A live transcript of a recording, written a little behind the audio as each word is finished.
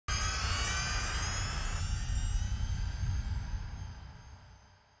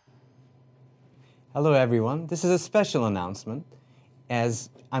Hello everyone, this is a special announcement as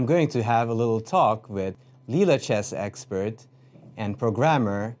I'm going to have a little talk with Leela chess expert and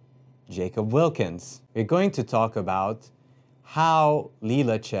programmer Jacob Wilkins. We're going to talk about how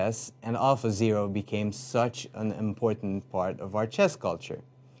Leela chess and AlphaZero became such an important part of our chess culture.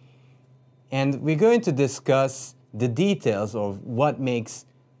 And we're going to discuss the details of what makes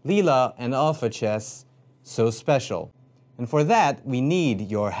Leela and Alpha chess so special. And for that, we need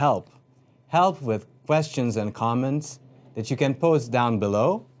your help. Help with questions and comments that you can post down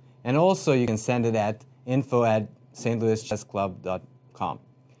below, and also you can send it at info@stlouischessclub.com.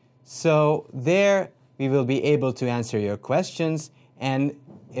 So there we will be able to answer your questions, and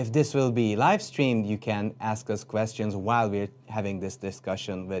if this will be live streamed, you can ask us questions while we're having this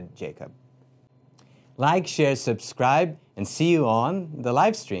discussion with Jacob. Like, share, subscribe, and see you on the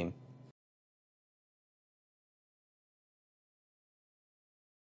live stream.